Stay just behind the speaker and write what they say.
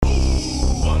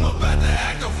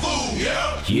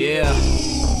Yeah.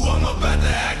 I'm about to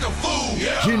act a fool,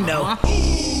 yeah. You know.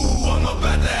 I'm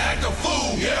about to act a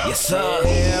fool, yeah. Yes, sir.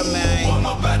 Yeah, man. I'm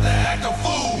about to act a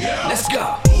fool, yeah. Let's go.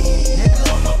 I'm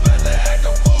about to act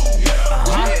a fool, yeah.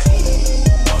 I'm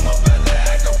about to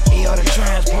act a fool. E.O. the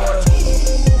transporter.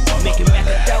 Making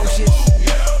Mackadocious.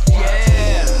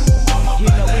 Yeah.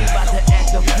 You know we about to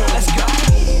act a fool. Let's go.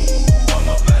 I'm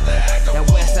about to act a fool.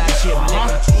 That west side shit, my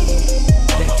nigga.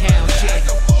 That town shit.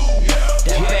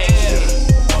 That bad shit.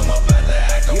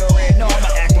 You already know I'ma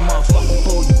act a motherfucking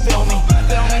fool. You feel me?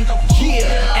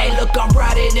 Yeah. Hey, look, I'm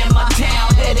riding in my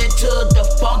town, headed to the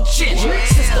function.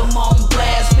 System on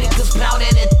blast, speakers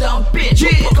pounding and thumping.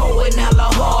 Going hella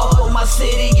hard for my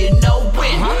city, you know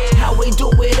when. How we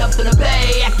do it up in the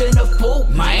bay, acting a fool,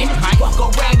 man. Walk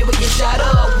around and we get shot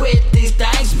up with these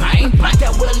things, man.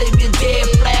 That will leave you dead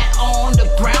flat on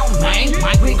the ground, man.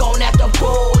 We gon' act a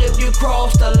fool if you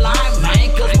cross the line,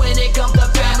 man. Cause when it comes to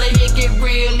family, it get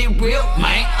really real,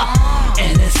 man.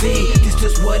 And then see, this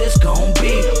is what it's gon'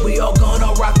 be. We all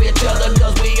gonna rock with each other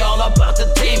cause we all about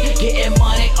the team. Getting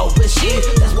money over shit,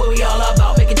 that's what we all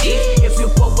about, making cheese. If you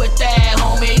fuck with that,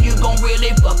 homie, you gon'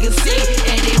 really fucking see.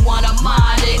 Any one of my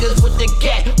niggas with the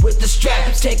gat, with the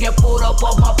strap, taking food up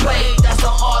off my plate, that's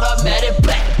an automatic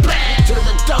black. To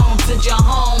the dome, send you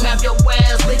home, have your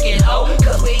ass licking, ho.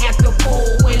 Cause we act a fool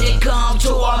when it comes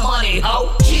to our money,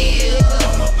 ho. Yeah.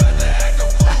 I'm about to act a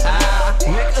fool.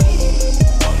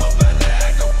 I'm about to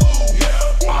act a fool,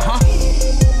 yeah.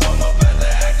 I'm about to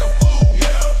act a fool,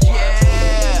 yeah.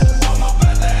 Yeah. I'm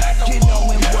about to act a fool. You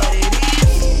knowin' what it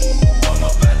is. I'm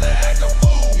about to act a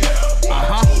fool, yeah.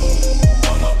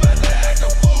 I'm about to act a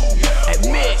fool, yeah.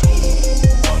 Admit,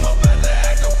 I'm about to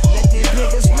act a fool. let these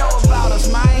niggas know about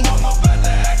us, man. I'm about to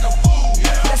act a fool,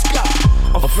 yeah. Let's go.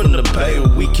 I'm from the Bay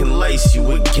where we can lace you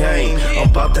with game. I'm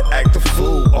about to act a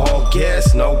fool, all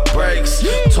gas, no brakes.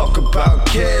 Talk about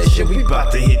cash, yeah, we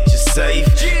about to hit you safe.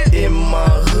 In my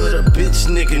hood, a bitch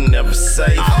nigga never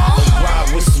safe. I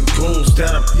ride with some goons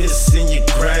that'll piss in your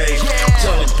grave.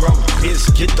 Tell a broke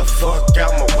bitch, get the fuck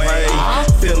out my way.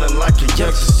 Feeling like a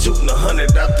youngster shooting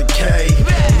 100 out the cave.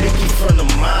 Mickey from the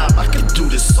mob, I could do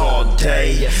this all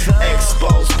day.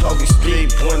 Exposed, Poky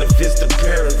Street, Buena Vista,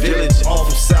 Parent Village, all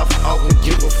from South Oakland.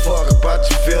 Give a fuck about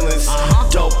your feelings.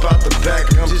 Dope out the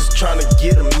back, I'm just trying to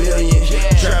get a million.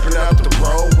 Trapping out the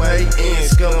roadway, in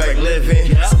scumbag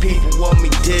living. People want me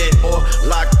dead or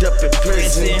locked up in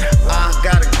prison. I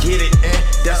gotta get it, and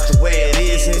that's the way it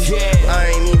is.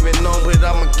 I ain't even know, but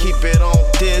I'ma keep it on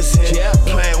this.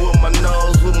 Playing with my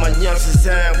nose, with my youngsters,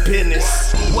 I am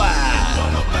business. Wow.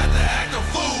 I'm about to act a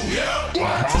fool, yeah.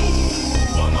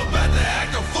 I'm about to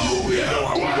act a fool, yeah.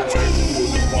 I'm about to act a fool,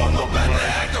 yeah. I'm about to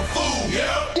act a fool,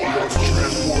 yeah.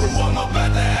 I'm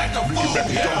about to act a fool,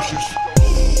 yeah.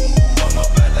 I'm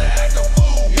about to act a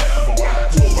fool, yeah. I'm about to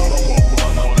act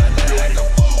a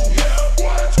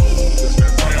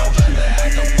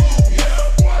fool, yeah.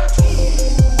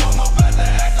 I'm about to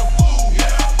act a fool,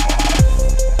 yeah.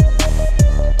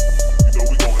 You know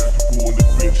we gon' act a fool in this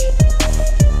bitch.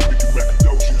 Make you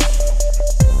Mackadocious.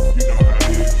 You know how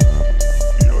it is.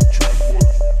 You know the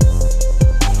transporter.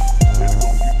 They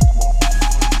gon' get this motherfucker.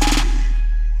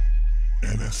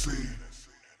 And that's it.